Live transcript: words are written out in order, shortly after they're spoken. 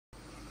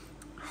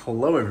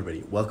Hello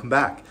everybody, welcome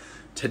back.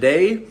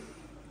 Today,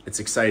 it's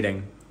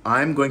exciting.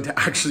 I'm going to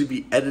actually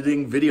be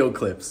editing video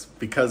clips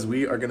because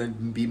we are gonna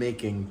be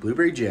making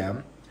blueberry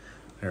jam.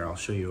 Here, I'll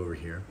show you over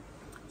here.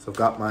 So I've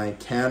got my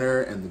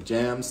canner and the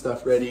jam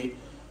stuff ready.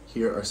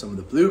 Here are some of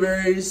the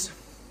blueberries.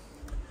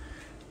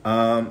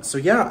 So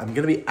yeah, I'm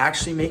gonna be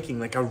actually making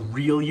like a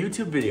real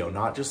YouTube video,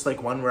 not just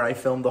like one where I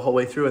filmed the whole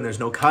way through and there's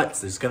no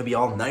cuts. It's gonna be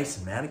all nice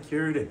and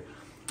manicured and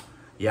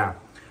yeah.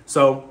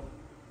 So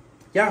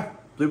yeah,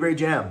 blueberry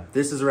jam.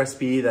 This is a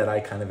recipe that I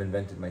kind of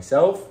invented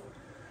myself.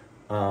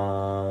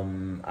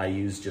 I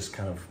use just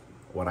kind of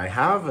what I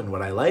have and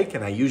what I like,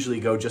 and I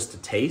usually go just to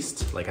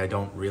taste. Like I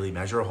don't really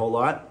measure a whole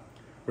lot.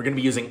 We're gonna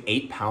be using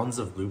 8 pounds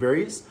of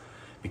blueberries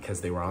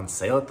because they were on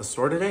sale at the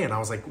store today, and I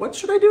was like, what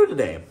should I do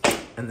today?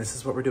 And this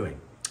is what we're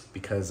doing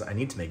because I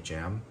need to make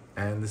jam,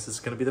 and this is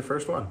gonna be the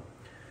first one.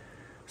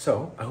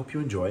 So I hope you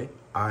enjoy.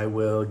 I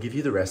will give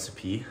you the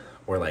recipe,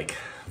 or like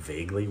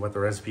vaguely what the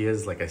recipe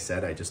is. Like I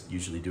said, I just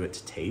usually do it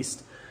to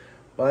taste,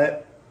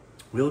 but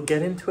we'll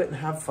get into it and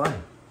have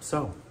fun.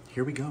 So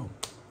here we go.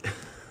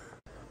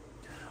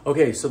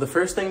 Okay, so the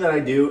first thing that I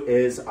do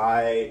is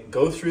I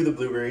go through the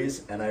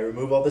blueberries and I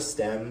remove all the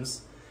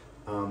stems.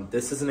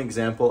 This is an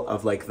example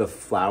of like the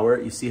flower.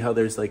 You see how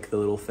there's like the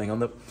little thing on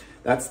the,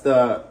 that's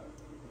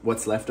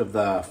what's left of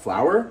the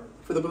flower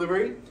for the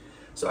blueberry.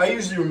 So I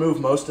usually remove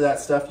most of that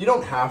stuff. You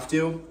don't have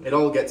to, it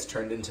all gets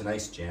turned into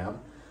nice jam.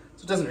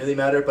 So it doesn't really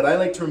matter, but I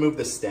like to remove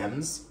the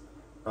stems.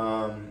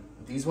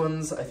 These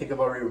ones, I think I've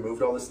already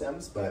removed all the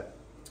stems, but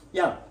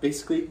yeah,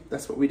 basically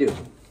that's what we do,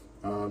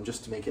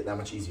 just to make it that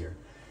much easier.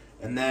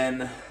 And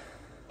then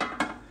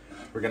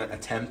we're gonna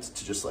attempt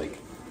to just like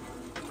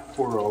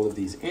pour all of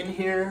these in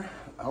here.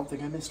 I don't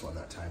think I missed one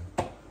that time.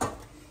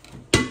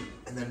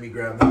 And then we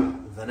grab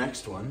the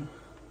next one.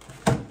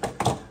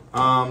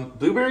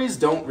 Blueberries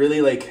don't really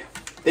like,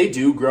 they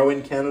do grow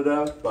in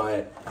Canada,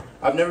 but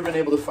I've never been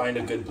able to find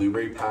a good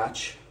blueberry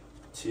patch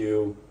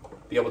to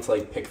be able to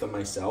like pick them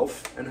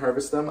myself and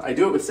harvest them. I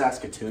do it with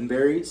Saskatoon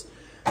berries,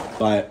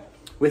 but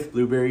with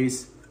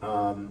blueberries,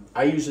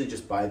 I usually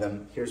just buy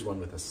them. Here's one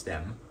with a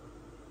stem.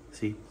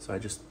 See, so I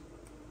just,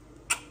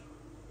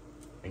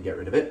 and get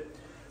rid of it.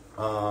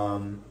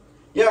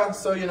 Yeah,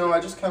 so you know, I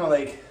just kind of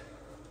like,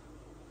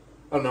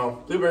 I don't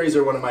know, blueberries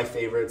are one of my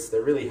favorites.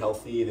 They're really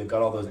healthy. They've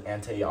got all those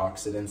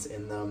antioxidants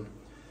in them.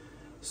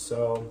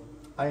 So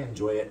I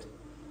enjoy it.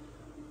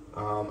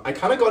 I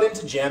kind of got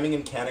into jamming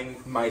and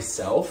canning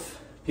myself.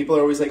 People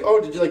are always like,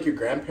 oh, did you like your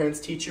grandparents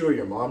teach you or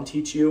your mom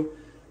teach you?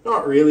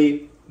 Not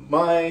really.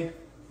 My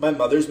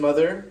mother's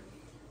mother,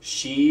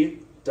 she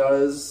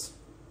does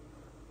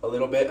a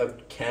little bit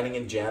of canning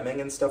and jamming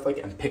and stuff like,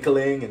 and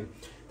pickling and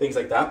things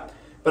like that.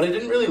 But I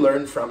didn't really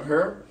learn from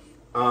her.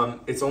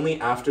 It's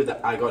only after that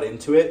I got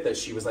into it that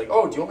she was like,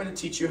 oh, do you want me to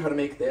teach you how to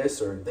make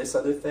this or this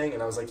other thing?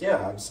 And I was like, yeah,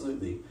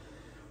 absolutely.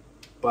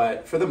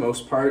 But for the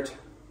most part,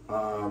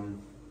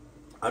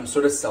 I'm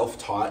sort of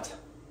self-taught.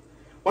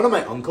 One of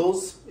my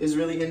uncles is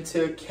really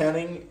into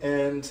canning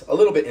and a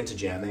little bit into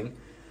jamming.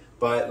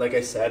 But like I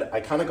said,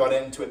 I kind of got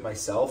into it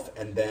myself,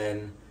 and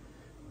then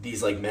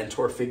these like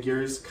mentor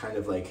figures kind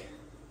of like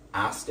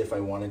asked if I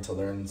wanted to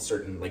learn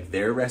certain like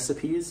their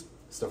recipes,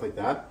 stuff like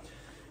that.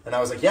 And I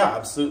was like, yeah,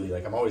 absolutely.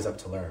 Like I'm always up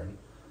to learn.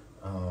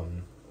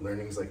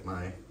 Learning's like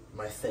my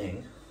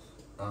thing.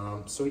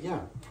 So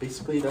yeah,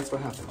 basically that's what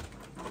happened.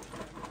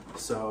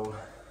 So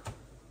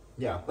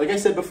yeah, like I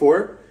said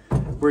before,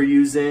 we're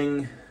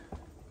using,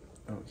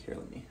 oh, here,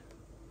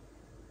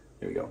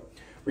 there we go.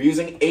 We're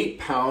using 8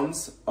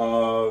 pounds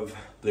of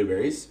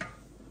blueberries.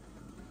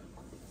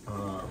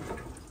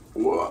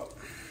 Whoa.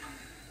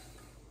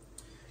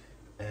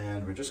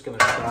 And we're just gonna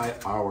try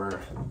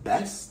our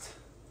best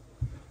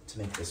to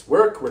make this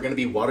work. We're gonna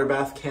be water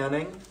bath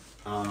canning.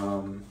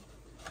 And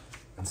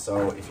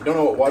so if you don't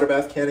know what water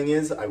bath canning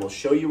is, I will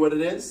show you what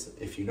it is.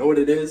 If you know what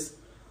it is,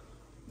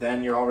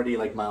 then you're already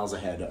like miles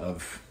ahead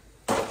of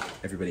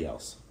everybody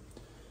else.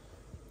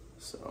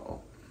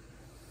 So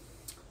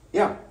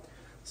yeah,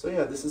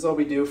 this is all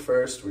we do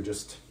first. We're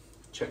just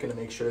checking to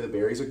make sure the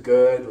berries are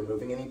good,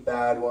 removing any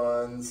bad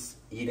ones,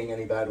 eating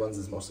any bad ones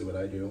is mostly what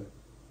I do.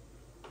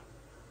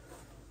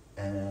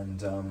 And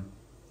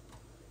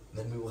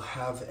then we will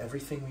have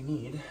everything we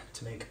need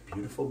to make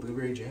beautiful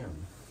blueberry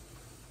jam.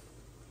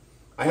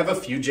 I have a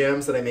few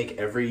jams that I make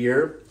every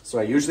year. So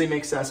I usually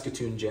make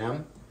Saskatoon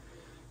jam,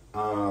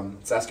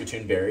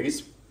 Saskatoon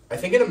berries. I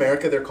think in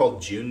America they're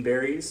called June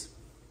berries.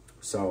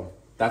 So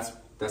that's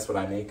what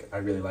I make. I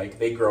really like.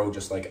 They grow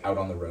just like out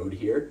on the road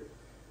here,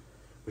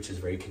 which is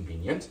very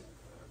convenient.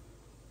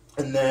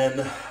 And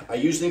then I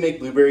usually make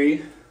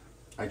blueberry.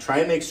 I try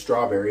and make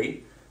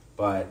strawberry,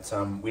 but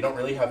we don't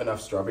really have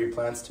enough strawberry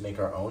plants to make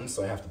our own,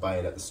 so I have to buy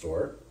it at the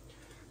store.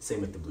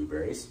 Same with the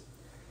blueberries.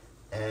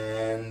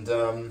 And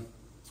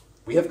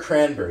we have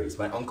cranberries.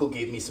 My uncle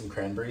gave me some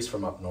cranberries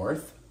from up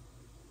north.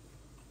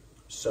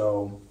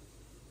 So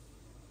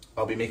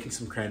I'll be making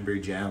some cranberry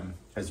jam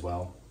as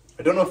well.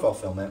 I don't know if I'll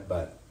film it,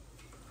 but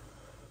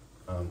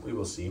we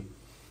will see.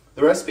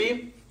 The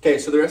recipe, okay,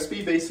 so the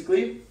recipe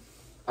basically,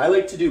 I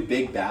like to do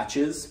big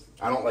batches.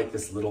 I don't like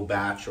this little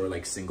batch or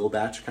like single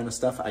batch kind of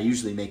stuff. I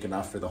usually make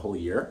enough for the whole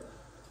year.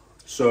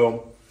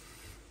 So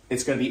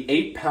it's gonna be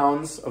 8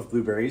 pounds of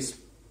blueberries.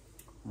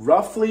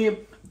 Roughly,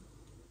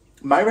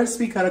 my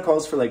recipe kind of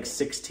calls for like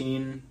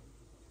 16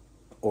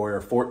 or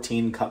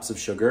 14 cups of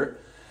sugar.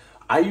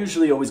 I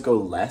usually always go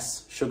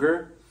less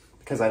sugar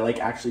because I like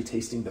actually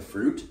tasting the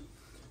fruit.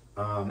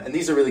 And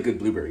these are really good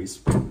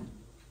blueberries.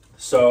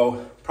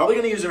 So probably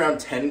gonna use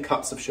around 10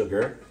 cups of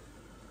sugar.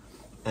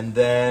 And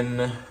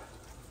then,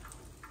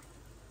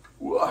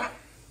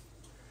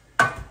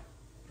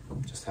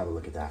 just have a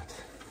look at that.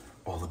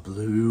 All the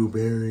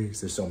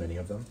blueberries, there's so many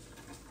of them.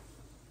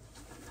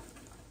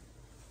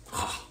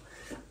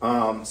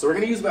 So we're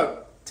gonna use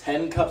about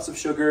 10 cups of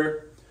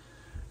sugar.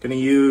 Gonna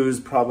use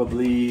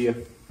probably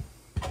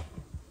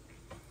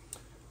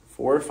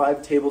 4 or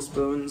 5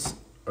 tablespoons.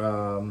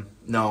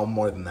 No,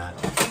 more than that.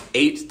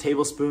 8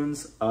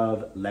 tablespoons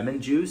of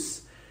lemon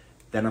juice.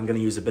 Then I'm gonna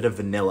use a bit of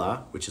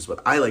vanilla, which is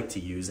what I like to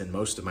use in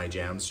most of my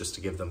jams, just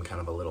to give them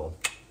kind of a little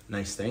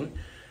nice thing.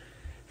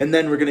 And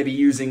then we're gonna be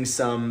using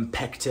some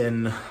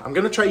pectin. I'm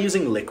gonna try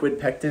using liquid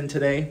pectin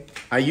today.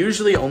 I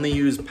usually only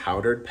use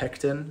powdered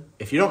pectin.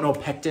 If you don't know,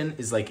 pectin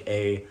is like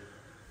a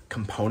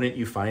component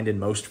you find in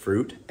most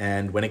fruit,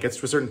 and when it gets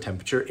to a certain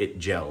temperature, it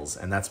gels,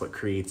 and that's what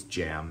creates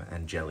jam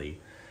and jelly,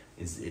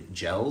 is it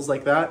gels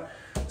like that,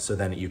 so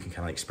then you can kind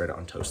of like spread it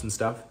on toast and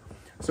stuff.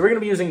 So we're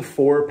gonna be using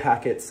 4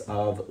 packets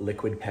of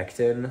liquid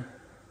pectin.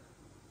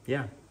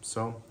 Yeah,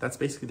 so that's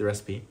basically the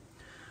recipe.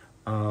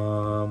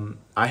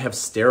 I have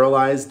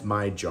sterilized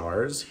my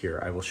jars.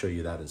 Here, I will show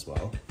you that as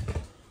well.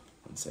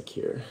 One sec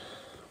here.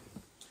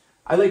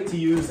 I like to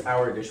use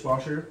our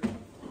dishwasher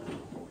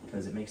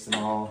because it makes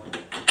them all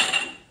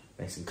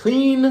nice and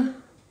clean.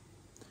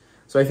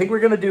 So I think we're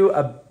gonna do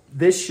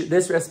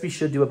this recipe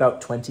should do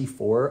about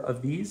 24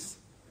 of these.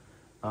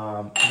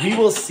 We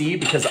will see,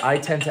 because I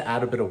tend to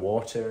add a bit of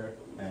water,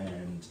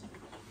 and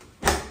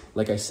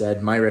like I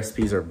said, my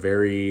recipes are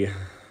very,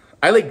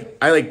 I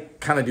like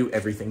kind of do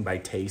everything by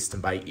taste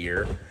and by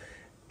ear.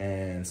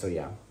 And so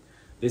yeah,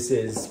 this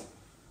is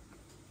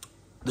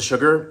the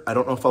sugar. I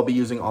don't know if I'll be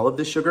using all of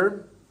this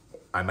sugar.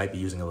 I might be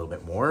using a little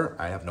bit more.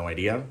 I have no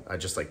idea. I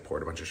just like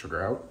poured a bunch of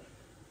sugar out.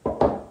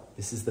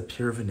 This is the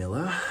pure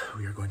vanilla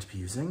we are going to be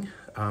using.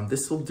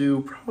 This will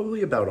do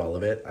probably about all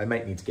of it. I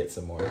might need to get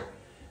some more.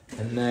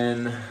 And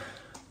then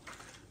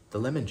the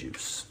lemon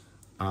juice.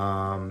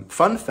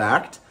 Fun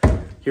fact,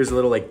 here's a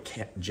little like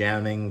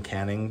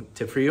canning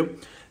tip for you.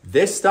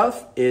 This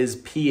stuff is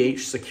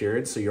pH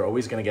secured, so you're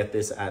always gonna get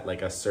this at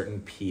like a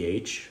certain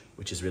pH,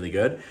 which is really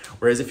good.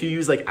 Whereas if you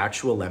use like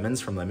actual lemons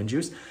from lemon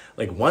juice,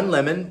 like one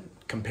lemon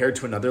compared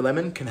to another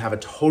lemon can have a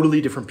totally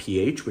different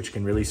pH, which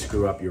can really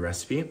screw up your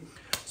recipe.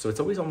 So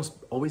it's almost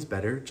always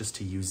better just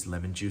to use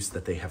lemon juice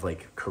that they have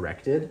like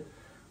corrected.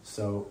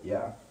 So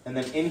yeah. And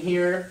then in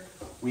here,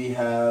 we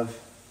have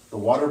the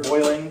water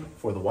boiling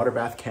for the water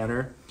bath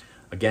canner.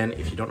 Again,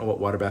 if you don't know what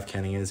water bath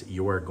canning is,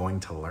 you are going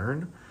to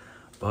learn.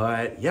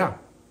 But yeah,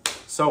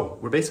 so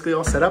we're basically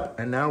all set up,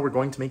 and now we're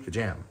going to make the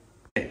jam.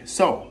 Okay,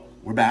 so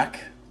we're back.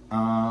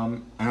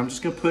 And I'm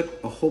just gonna put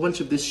a whole bunch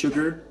of this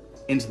sugar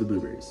into the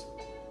blueberries.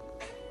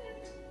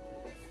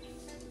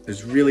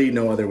 There's really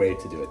no other way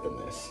to do it than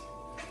this.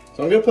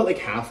 So I'm gonna put like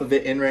half of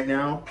it in right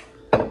now,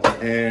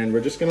 and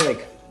we're just gonna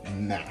like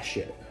mash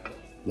it.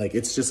 Like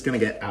it's just gonna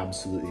get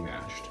absolutely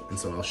mashed. And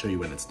so I'll show you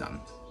when it's done.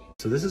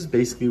 So this is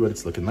basically what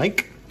it's looking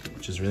like,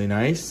 which is really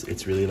nice.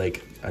 It's really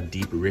like a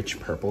deep, rich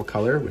purple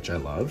color, which I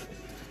love.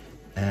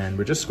 And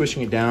we're just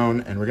squishing it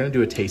down, and we're gonna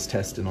do a taste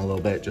test in a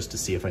little bit just to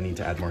see if I need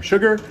to add more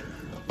sugar,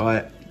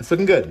 but it's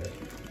looking good.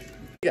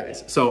 Hey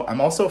guys, so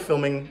I'm also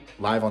filming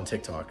live on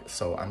TikTok,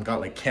 so I've got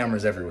like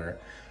cameras everywhere,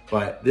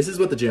 but this is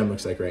what the jam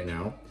looks like right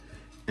now.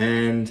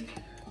 And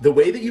the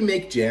way that you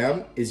make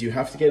jam is you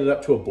have to get it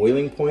up to a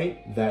boiling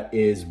point that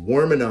is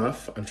warm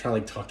enough. I'm trying to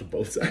like talk to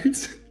both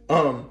sides.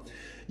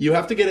 You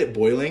have to get it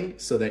boiling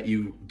so that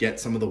you get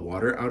some of the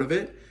water out of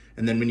it.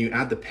 And then when you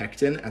add the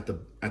pectin at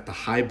the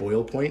high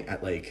boil point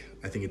at like,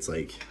 I think it's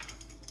like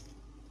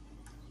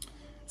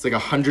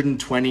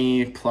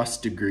 120 plus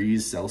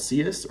degrees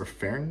Celsius or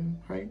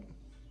Fahrenheit?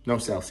 No,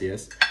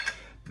 Celsius.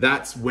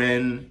 That's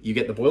when you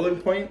get the boiling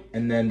point,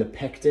 and then the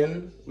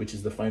pectin, which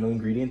is the final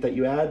ingredient that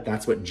you add,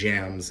 that's what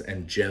jams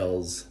and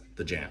gels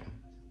the jam.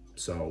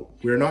 So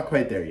we're not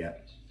quite there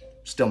yet.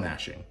 Still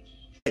mashing.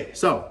 Okay,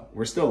 so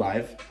we're still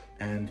live,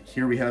 and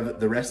here we have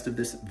the rest of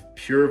this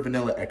pure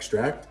vanilla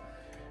extract.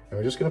 And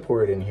we're just gonna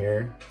pour it in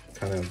here,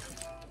 kind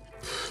of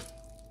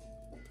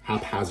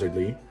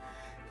haphazardly.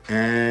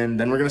 And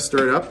then we're gonna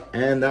stir it up,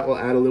 and that will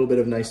add a little bit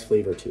of nice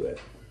flavor to it.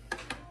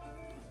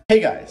 Hey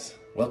guys,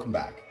 welcome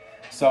back.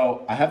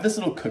 So I have this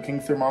little cooking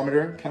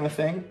thermometer kind of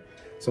thing.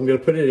 So I'm gonna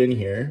put it in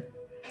here,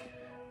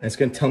 and it's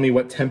gonna tell me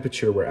what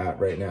temperature we're at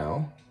right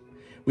now.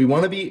 We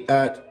wanna be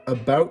at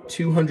about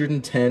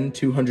 210,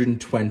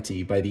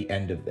 220 by the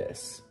end of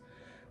this.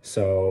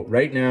 So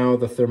right now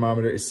the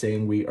thermometer is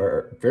saying we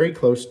are very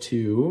close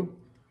to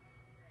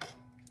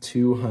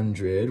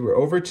 200. We're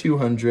over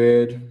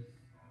 200.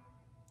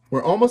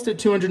 We're almost at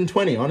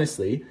 220,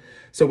 honestly.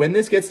 So when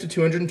this gets to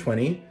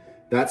 220,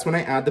 that's when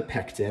I add the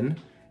pectin,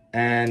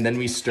 and then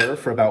we stir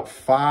for about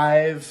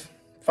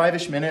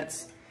five-ish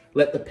minutes,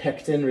 let the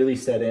pectin really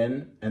set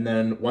in, and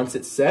then once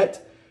it's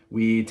set,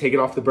 we take it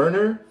off the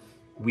burner,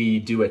 we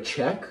do a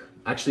check.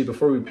 Actually,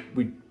 before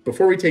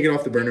we take it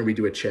off the burner, we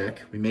do a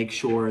check. We make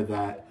sure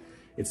that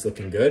it's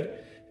looking good,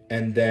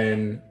 and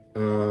then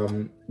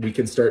we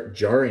can start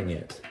jarring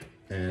it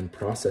and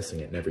processing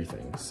it and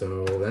everything.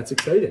 So that's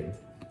exciting.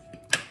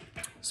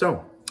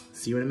 So,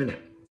 see you in a minute.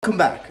 Welcome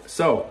back.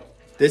 So,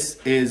 this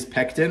is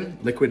pectin,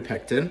 liquid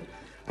pectin.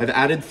 I've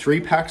added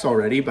 3 packs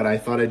already, but I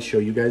thought I'd show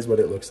you guys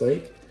what it looks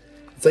like.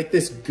 It's like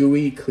this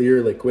gooey,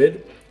 clear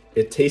liquid.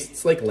 It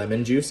tastes like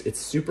lemon juice. It's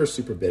super,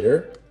 super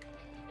bitter,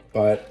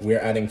 but we're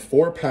adding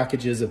 4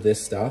 packages of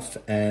this stuff.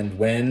 And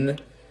when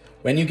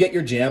you get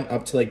your jam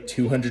up to like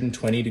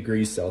 220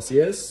 degrees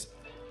Celsius,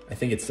 I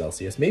think it's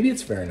Celsius, maybe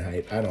it's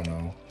Fahrenheit, I don't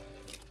know.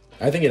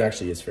 I think it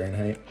actually is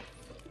Fahrenheit.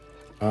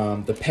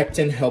 The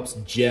pectin helps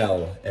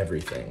gel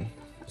everything.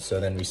 So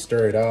then we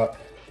stir it up,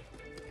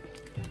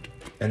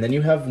 and then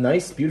you have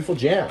nice, beautiful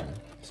jam.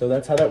 So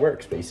that's how that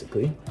works,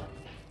 basically.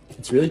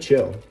 It's really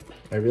chill.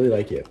 I really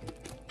like it.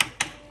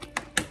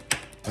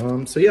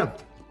 So yeah,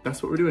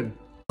 that's what we're doing.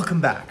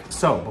 Welcome back.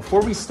 So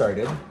before we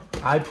started,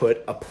 I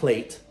put a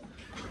plate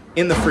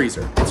in the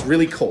freezer. It's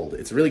really cold.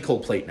 It's a really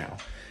cold plate now.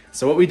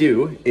 So what we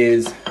do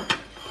is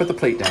put the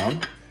plate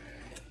down,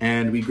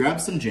 and we grab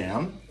some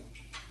jam,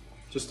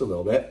 just a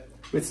little bit,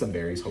 with some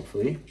berries,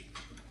 hopefully.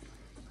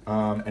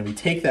 And we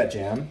take that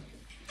jam,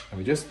 and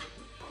we just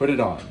put it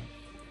on.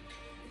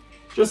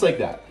 Just like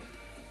that.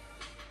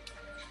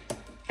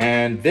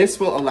 And this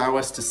will allow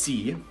us to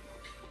see,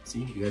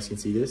 you guys can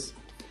see this?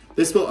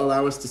 This will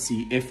allow us to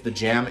see if the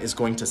jam is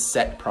going to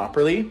set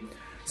properly.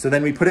 So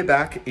then we put it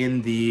back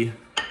in the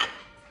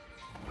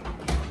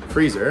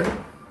freezer.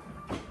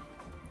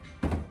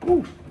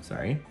 Ooh,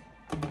 sorry.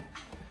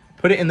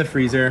 Put it in the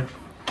freezer,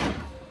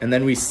 and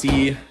then we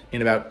see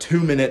in about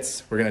 2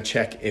 minutes, we're gonna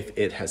check if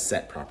it has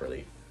set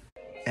properly.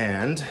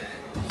 And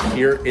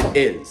here it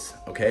is,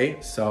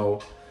 okay?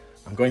 So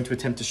I'm going to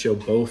attempt to show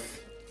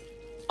both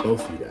you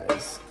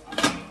guys,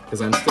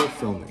 because I'm still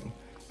filming.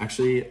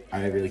 Actually,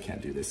 I really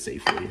can't do this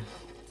safely.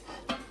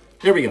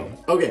 There we go.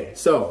 Okay,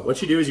 so what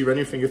you do is you run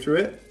your finger through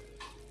it.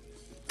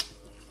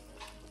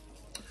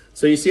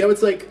 So you see how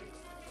it's like,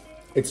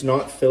 it's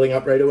not filling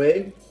up right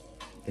away?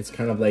 It's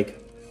kind of like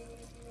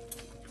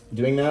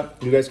doing that.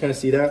 You guys kind of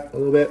see that a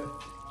little bit?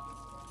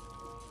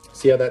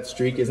 See how that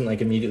streak isn't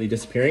like immediately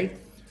disappearing?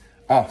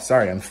 Oh,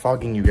 sorry, I'm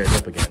fogging you guys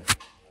up again.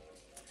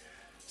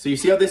 So you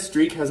see how this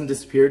streak hasn't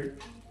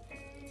disappeared?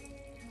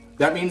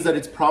 That means that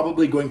it's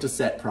probably going to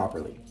set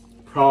properly.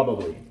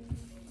 Probably.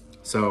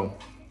 So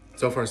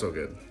far so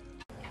good.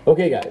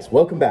 Okay guys,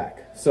 welcome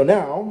back. So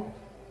now,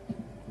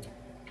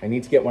 I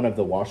need to get one of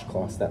the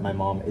washcloths that my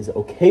mom is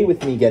okay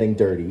with me getting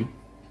dirty.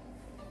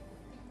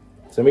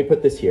 So let me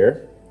put this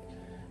here.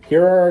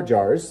 Here are our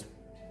jars.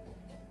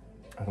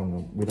 I don't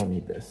know, we don't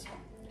need this.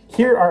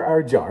 Here are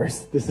our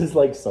jars. This is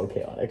like so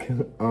chaotic.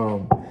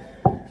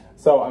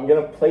 So I'm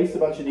gonna place a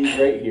bunch of these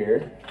right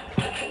here,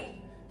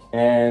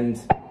 and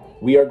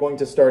we are going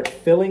to start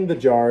filling the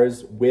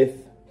jars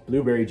with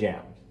blueberry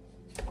jam.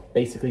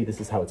 Basically,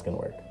 this is how it's gonna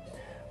work.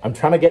 I'm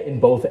trying to get in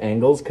both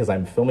angles because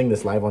I'm filming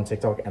this live on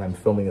TikTok and I'm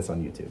filming this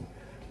on YouTube.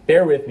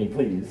 Bear with me,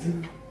 please.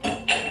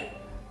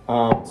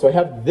 So I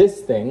have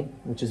this thing,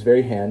 which is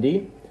very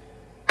handy.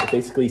 It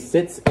basically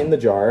sits in the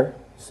jar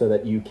so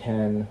that you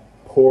can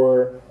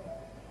pour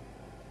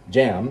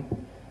jam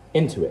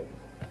into it.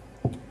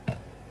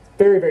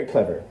 Very, very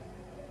clever.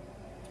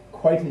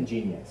 Quite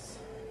ingenious.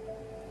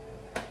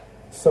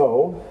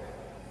 So,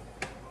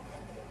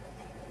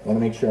 I want to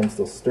make sure I'm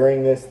still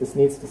stirring this. This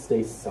needs to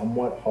stay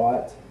somewhat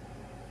hot.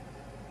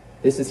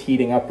 This is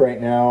heating up right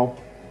now.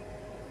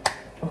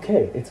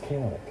 Okay, it's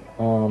chaotic.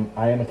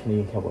 I am a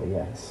Canadian cowboy,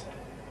 yes.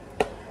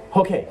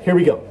 Okay, here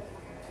we go.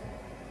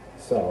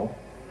 So,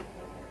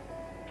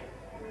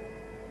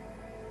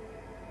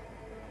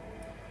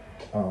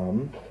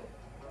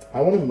 I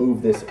want to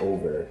move this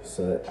over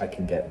so that I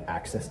can get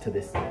access to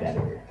this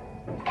better.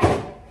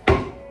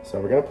 So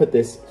we're going to put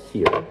this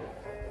here.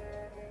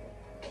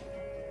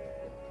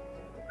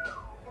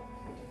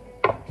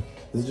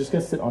 This is just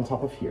going to sit on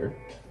top of here.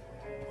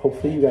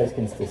 Hopefully you guys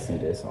can still see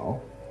this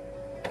all.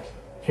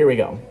 Here we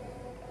go.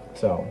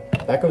 So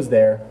that goes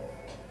there.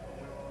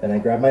 Then I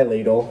grab my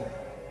ladle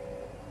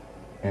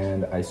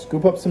and I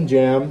scoop up some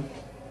jam,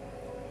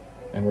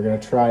 and we're going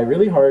to try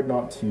really hard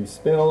not to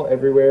spill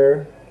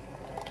everywhere,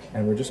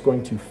 and we're just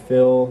going to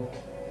fill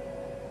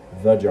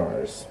the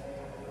jars.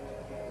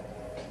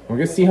 We're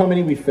going to see how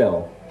many we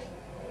fill.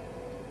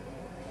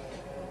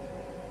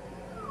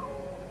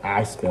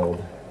 I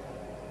spilled.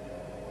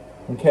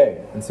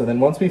 Okay, and so then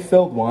once we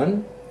filled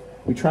one,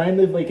 we try and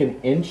leave like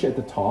an inch at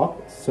the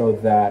top so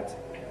that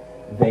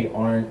they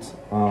aren't,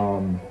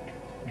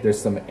 there's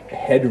some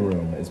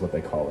headroom is what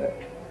they call it.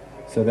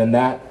 So then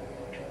that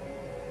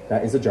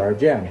is a jar of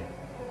jam.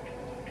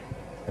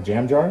 A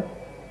jam jar?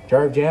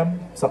 Jar of jam?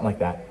 Something like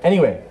that.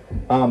 Anyway,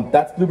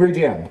 that's blueberry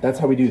jam. That's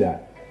how we do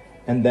that.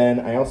 And then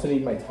I also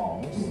need my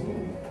tongs,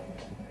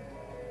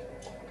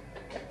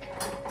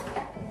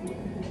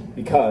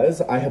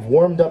 because I have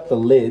warmed up the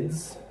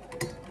lids.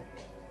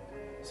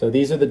 So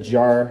these are the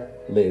jar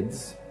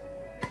lids.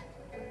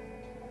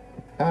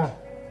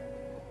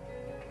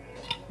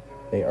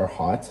 They are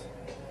hot.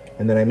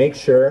 And then I make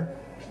sure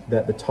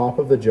that the top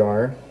of the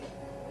jar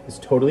is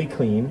totally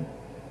clean.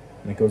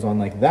 And it goes on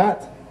like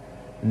that.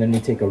 And then we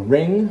take a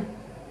ring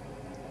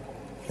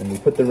and we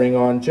put the ring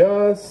on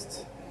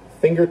just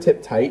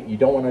fingertip tight. You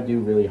don't want to do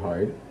really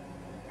hard.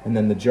 And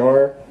then the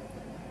jar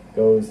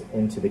goes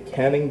into the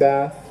canning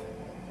bath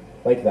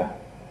like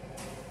that.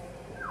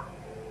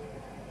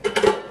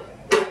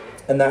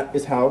 And that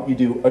is how you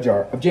do a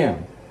jar of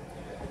jam.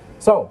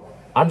 So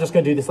I'm just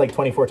gonna do this like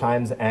 24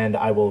 times and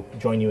I will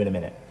join you in a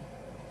minute.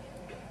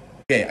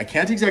 Okay, I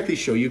can't exactly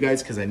show you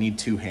guys because I need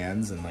two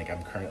hands and like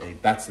I'm currently,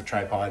 that's the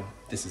tripod.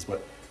 This is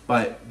what,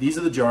 but these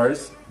are the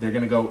jars. They're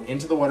gonna go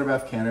into the water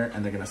bath canner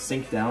and they're gonna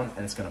sink down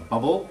and it's gonna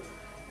bubble.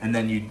 And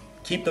then you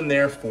keep them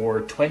there for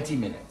 20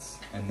 minutes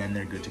and then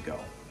they're good to go.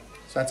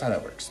 So that's how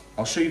that works.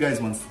 I'll show you guys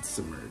once it's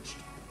submerged.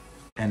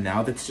 And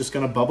now that's just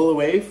gonna bubble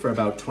away for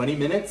about 20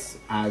 minutes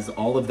as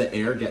all of the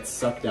air gets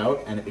sucked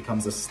out and it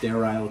becomes a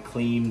sterile,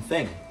 clean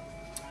thing.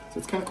 So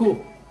it's kind of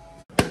cool.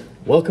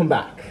 Welcome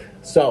back.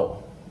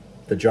 So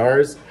the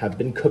jars have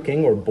been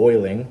cooking or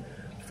boiling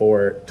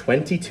for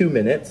 22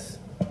 minutes.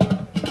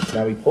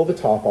 Now we pull the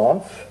top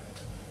off.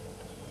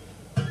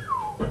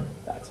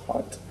 That's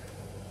hot.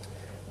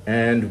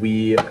 And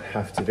we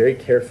have to very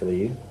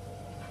carefully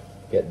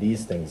get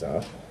these things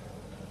up.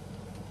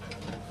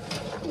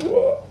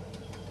 Whoa.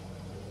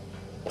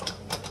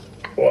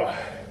 Whoa.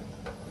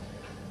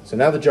 So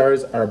now the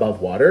jars are above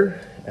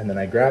water, and then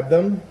I grab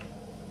them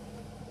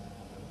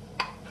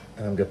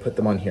and I'm gonna put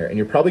them on here. And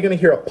you're probably gonna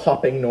hear a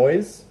popping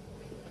noise,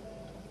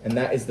 and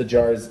that is the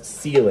jar's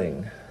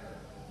sealing.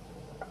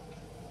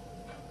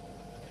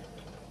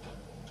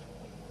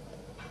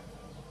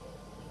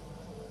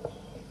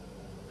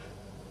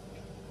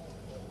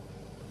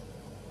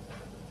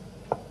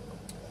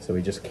 So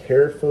we just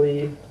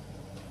carefully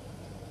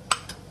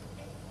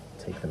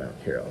take them out.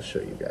 Here, I'll show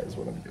you guys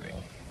what I'm doing.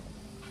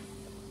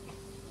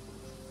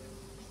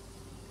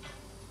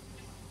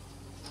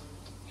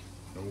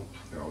 Oh,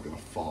 they're all gonna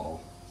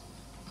fall.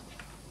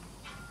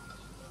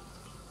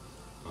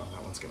 Oh,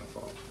 that one's gonna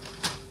fall.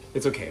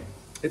 It's okay.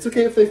 It's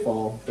okay if they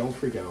fall. Don't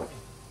freak out.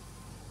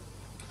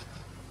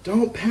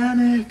 Don't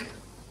panic.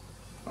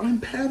 I'm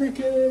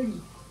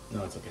panicking.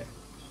 No, it's okay.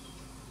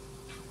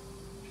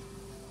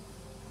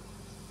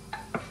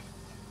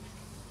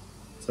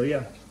 So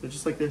yeah, they're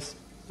just like this.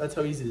 That's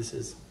how easy this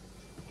is.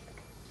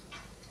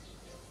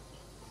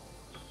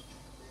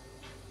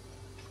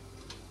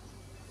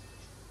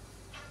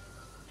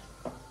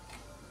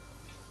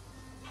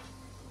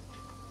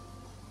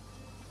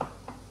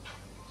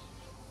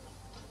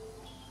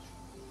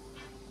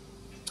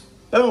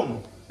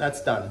 Boom,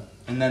 that's done.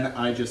 And then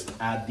I just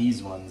add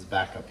these ones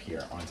back up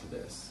here onto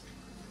this.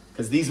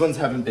 Because these ones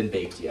haven't been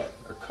baked yet,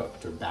 or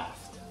cooked, or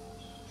bathed.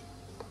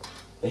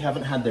 They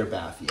haven't had their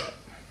bath yet.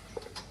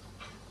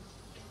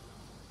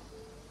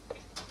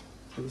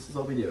 So this is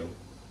all we do.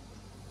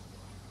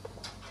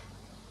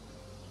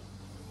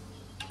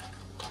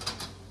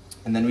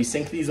 And then we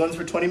sink these ones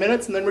for 20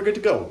 minutes and then we're good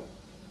to go.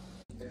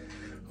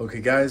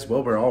 Okay guys,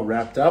 well, we're all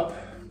wrapped up.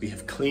 We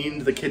have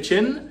cleaned the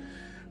kitchen.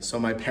 So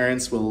my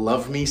parents will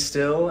love me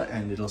still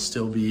and it'll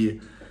still be,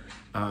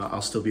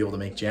 I'll still be able to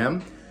make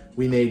jam.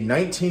 We made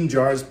 19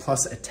 jars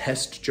plus a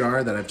test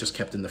jar that I've just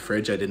kept in the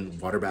fridge. I didn't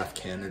water bath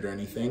can it or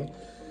anything.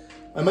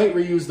 I might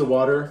reuse the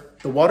water.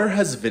 The water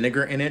has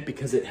vinegar in it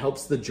because it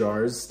helps the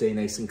jars stay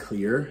nice and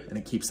clear and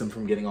it keeps them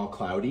from getting all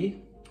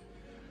cloudy.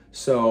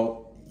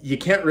 So you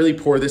can't really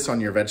pour this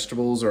on your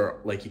vegetables, or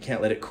like you can't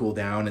let it cool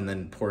down and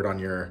then pour it on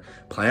your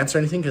plants or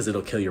anything because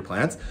it'll kill your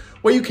plants.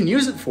 What you can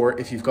use it for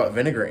if you've got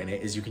vinegar in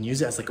it is you can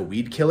use it as like a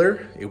weed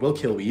killer. It will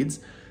kill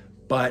weeds,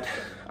 but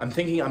I'm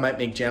thinking I might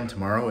make jam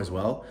tomorrow as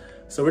well.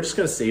 So we're just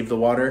gonna save the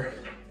water.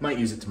 Might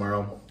use it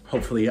tomorrow.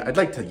 Hopefully, I'd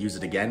like to use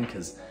it again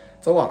because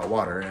it's a lot of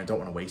water and I don't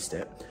want to waste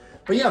it.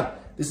 But yeah,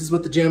 this is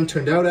what the jam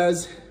turned out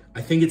as.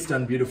 I think it's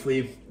done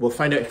beautifully. We'll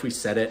find out if we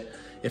set it,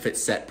 if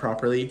it's set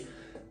properly.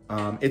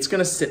 It's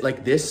gonna sit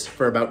like this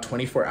for about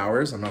 24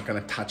 hours. I'm not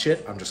gonna touch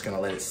it. I'm just gonna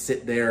let it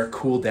sit there,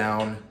 cool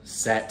down,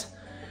 set,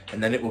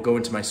 and then it will go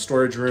into my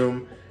storage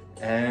room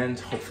and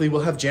hopefully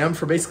we'll have jam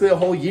for basically a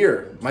whole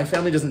year. My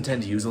family doesn't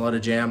tend to use a lot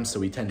of jam, so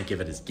we tend to give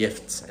it as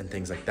gifts and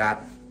things like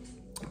that.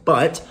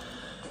 But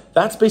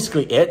that's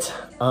basically it.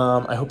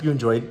 I hope you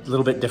enjoyed. A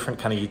little bit different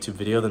kind of YouTube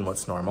video than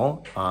what's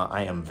normal.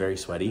 I am very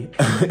sweaty.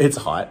 It's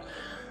hot.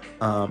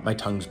 My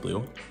tongue's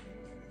blue,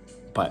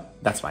 but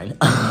that's fine.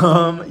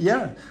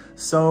 Yeah,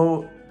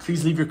 so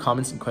please leave your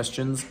comments and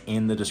questions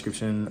in the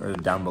description or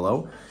down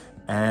below.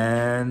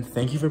 And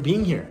thank you for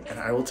being here. And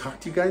I will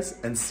talk to you guys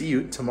and see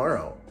you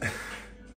tomorrow.